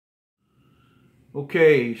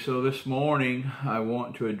Okay, so this morning I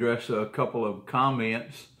want to address a couple of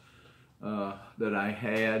comments that I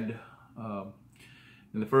had. And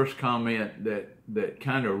the first comment that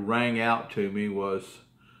kind of rang out to me was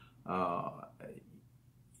uh,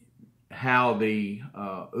 how the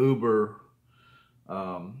Uber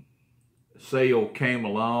sale came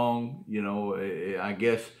along. I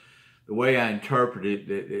guess the way I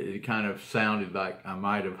interpreted it, it kind of sounded like I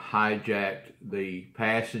might have hijacked the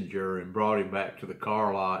passenger and brought him back to the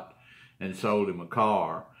car lot and sold him a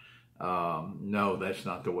car. No, that's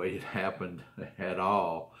not the way it happened at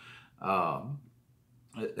all. Um,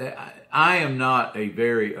 I am not a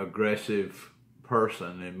very aggressive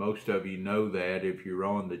person, and most of you know that if you're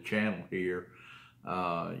on the channel here.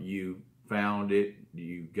 You found it,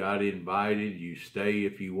 you got invited, you stay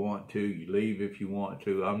if you want to, you leave if you want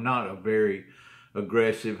to. I'm not a very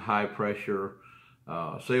aggressive, high pressure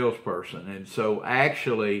salesperson. And so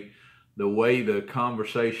actually, the way the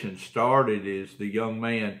conversation started is the young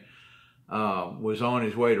man was on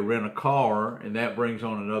his way to rent a car, and that brings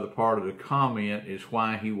on another part of the comment is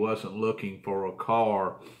why he wasn't looking for a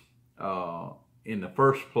car in the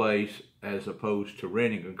first place as opposed to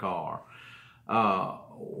renting a car.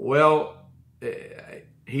 Well,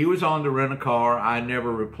 he was on to rent a car. I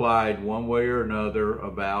never replied one way or another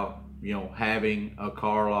about, having a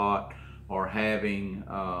car lot or having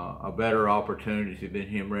a better opportunity than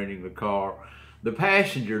him renting the car. The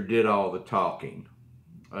passenger did all the talking.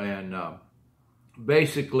 And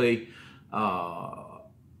basically,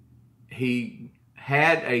 he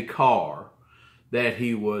had a car that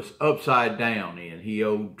he was upside down in. He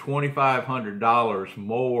owed $2,500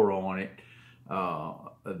 more on it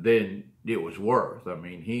than it was worth. I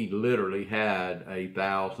mean, he literally had a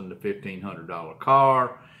 $1,000 to $1,500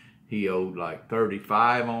 car. He owed like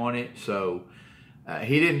 35 on it, so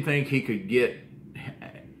he didn't think he could get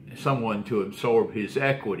someone to absorb his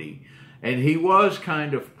equity. And he was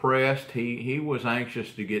kind of pressed. He was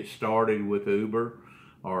anxious to get started with Uber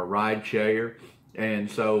or rideshare.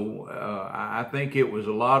 And so I think it was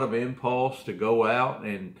a lot of impulse to go out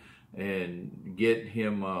and get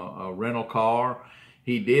him a rental car.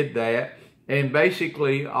 He did that. And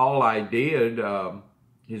basically all I did,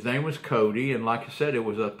 his name was Cody. And like I said, it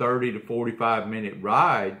was a 30 to 45 minute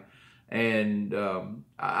ride. And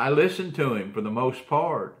I listened to him for the most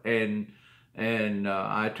part. And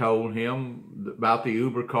I told him about the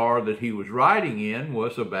Uber car that he was riding in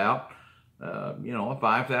was about, a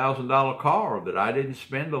 $5,000 car, that I didn't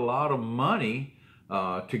spend a lot of money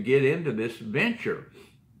to get into this venture.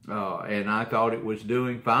 And I thought it was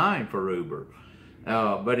doing fine for Uber.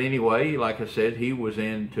 But anyway, like I said, he was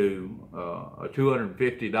into a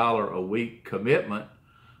 $250 a week commitment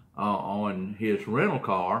on his rental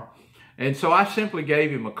car. And so I simply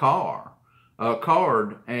gave him a card,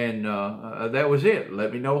 and that was it.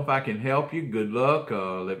 Let me know if I can help you. Good luck.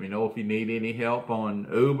 Let me know if you need any help on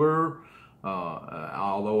Uber.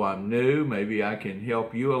 Although I'm new, maybe I can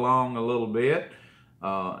help you along a little bit,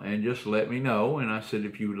 and just let me know. And I said,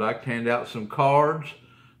 if you would like to hand out some cards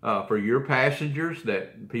for your passengers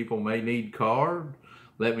that people may need cards,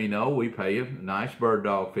 let me know. We pay a nice bird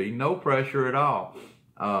dog fee, no pressure at all.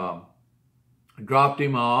 Dropped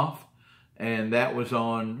him off, and that was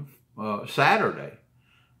on Saturday.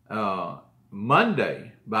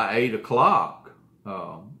 Monday by 8 o'clock,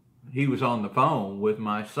 he was on the phone with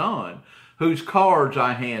my son, whose cards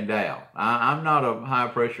I hand out. I'm not a high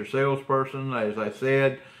pressure salesperson. As I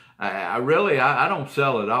said, I don't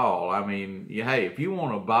sell at all. I mean, hey, if you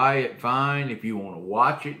want to buy it, fine. If you want to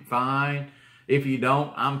watch it, fine. If you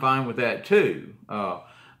don't, I'm fine with that too.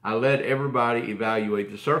 I let everybody evaluate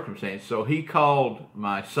the circumstance. So he called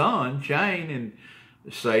my son, Shane, and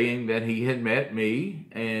saying that he had met me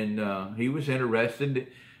and he was interested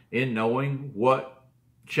in knowing what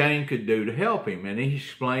Shane could do to help him. And he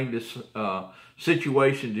explained this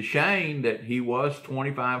situation to Shane, that he was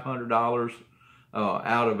 $2,500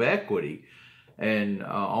 out of equity and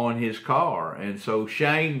on his car. And so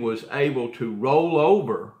Shane was able to roll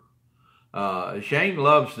over. Shane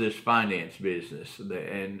loves this finance business,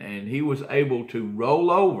 and he was able to roll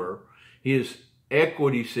over his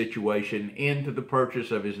equity situation into the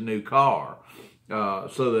purchase of his new car.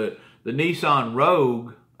 So the Nissan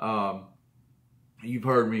Rogue, you've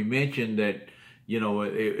heard me mention that,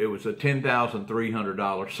 it was a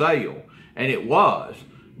 $10,300 sale, and it was,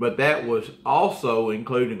 but that was also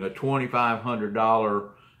including a $2,500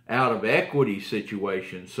 out of equity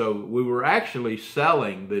situation. So we were actually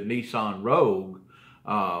selling the Nissan Rogue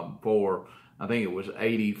for, I think it was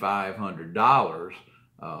 $8,500.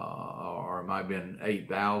 Or it might have been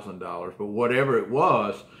 $8,000, but whatever it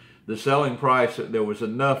was, the selling price, there was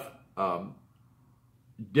enough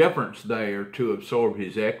difference there to absorb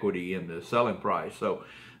his equity in the selling price. So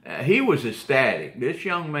he was ecstatic. This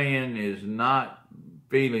young man was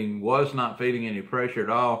not feeling any pressure at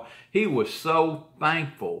all. He was so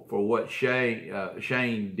thankful for what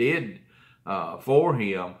Shane did for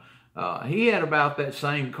him. He had about that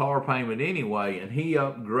same car payment anyway, and he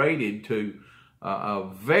upgraded to a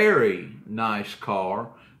very nice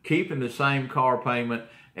car, keeping the same car payment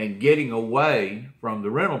and getting away from the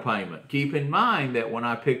rental payment. Keep in mind that when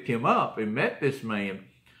I picked him up and met this man,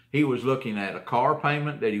 he was looking at a car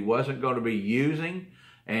payment that he wasn't going to be using,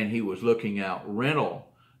 and he was looking at rental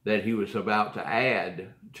that he was about to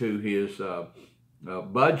add to his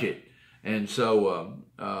budget. And so,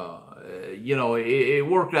 you know, it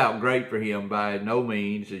worked out great for him. By no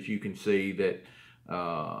means, as you can see, that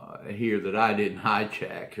here that I didn't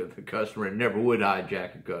hijack the customer and never would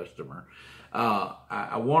hijack a customer.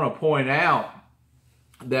 I want to point out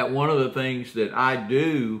that one of the things that I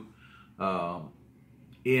do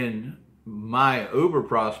in my Uber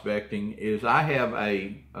prospecting is I have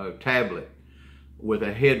a tablet with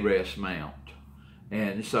a headrest mount.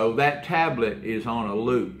 And so that tablet is on a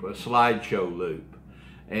loop, a slideshow loop.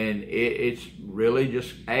 And it's really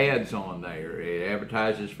just ads on there. It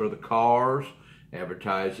advertises for the cars,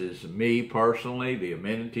 advertises me personally, the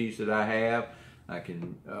amenities that I have. I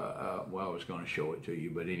can, well, I was going to show it to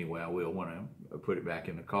you, but anyway, I will want to put it back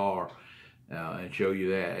in the car and show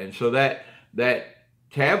you that. And so that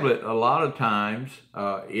tablet, a lot of times,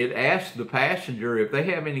 it asks the passenger if they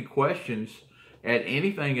have any questions at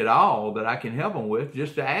anything at all that I can help them with,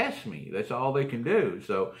 just to ask me. That's all they can do.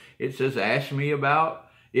 So it says, ask me about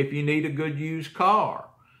if you need a good used car.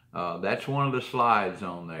 That's one of the slides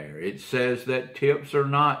on there. It says that tips are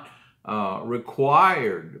not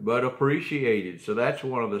required, but appreciated. So that's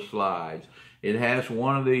one of the slides. It has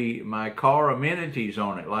one of my car amenities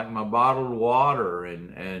on it, like my bottled water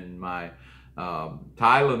and my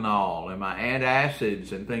Tylenol and my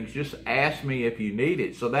antacids and things. Just ask me if you need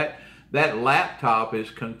it. So that laptop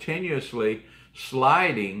is continuously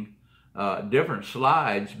sliding different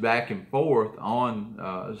slides back and forth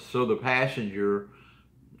on, so the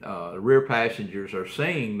rear passengers are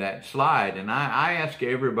seeing that slide. And I ask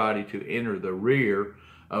everybody to enter the rear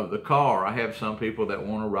of the car. I have some people that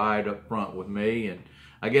want to ride up front with me, and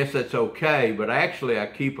I guess that's okay, but actually I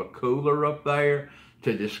keep a cooler up there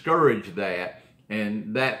to discourage that,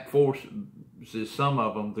 and that forces some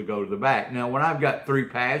of them to go to the back. Now, when I've got 3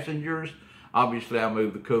 passengers, obviously I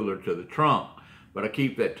move the cooler to the trunk, but I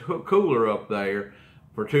keep that cooler up there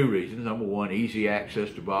for 2 reasons. Number one, easy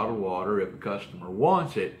access to bottled water if a customer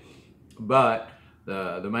wants it, but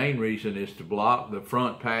the main reason is to block the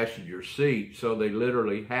front passenger seat, so they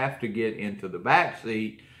literally have to get into the back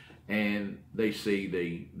seat and they see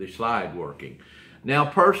the slide working. Now,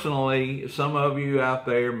 personally, some of you out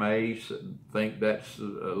there may think that's a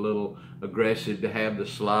little aggressive to have the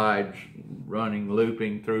slides running,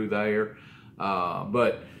 looping through there,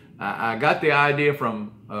 but I got the idea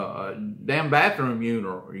from damn bathroom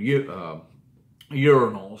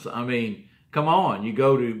urinals. I mean, come on, you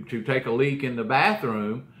go to take a leak in the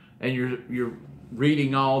bathroom and you're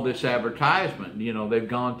reading all this advertisement. You know, they've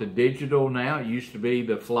gone to digital now. It used to be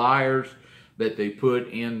the flyers that they put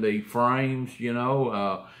in the frames, you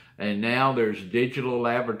know, and now there's digital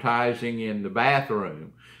advertising in the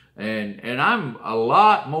bathroom. And I'm a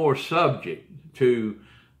lot more subject to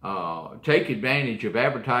take advantage of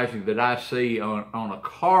advertising that I see on a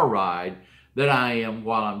car ride than I am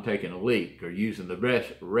while I'm taking a leak or using the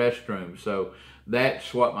restroom. So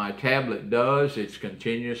that's what my tablet does. It's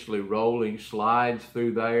continuously rolling slides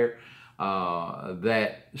through there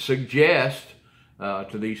that suggest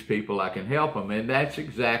to these people I can help them. And that's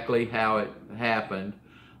exactly how it happened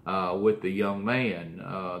with the young man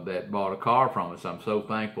that bought a car from us. I'm so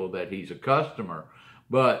thankful that he's a customer,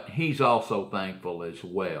 but he's also thankful as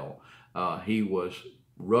well. He was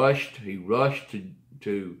rushed. He rushed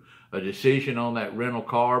to a decision on that rental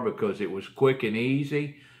car because it was quick and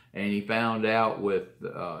easy. And he found out with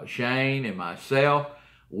Shane and myself,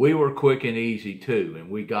 we were quick and easy too. And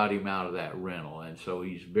we got him out of that rental. And so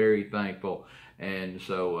he's very thankful. And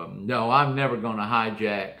so, no, I'm never going to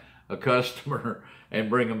hijack a customer and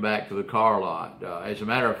bring them back to the car lot. As a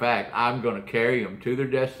matter of fact, I'm going to carry them to their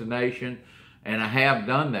destination. And I have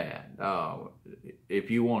done that. If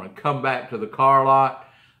you want to come back to the car lot,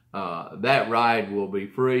 that ride will be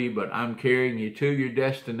free, but I'm carrying you to your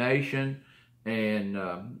destination and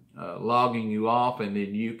logging you off, and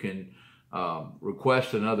then you can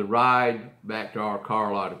request another ride back to our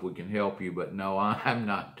car lot if we can help you. But no, I'm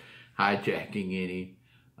not hijacking any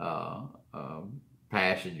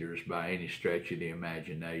passengers by any stretch of the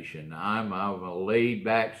imagination. I'm a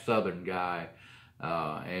laid-back Southern guy,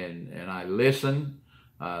 and I listen.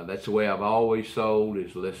 That's the way I've always sold,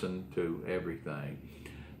 is listen to everything.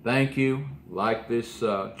 Thank you. Like this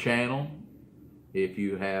channel if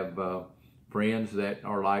you have friends that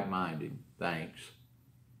are like-minded. Thanks.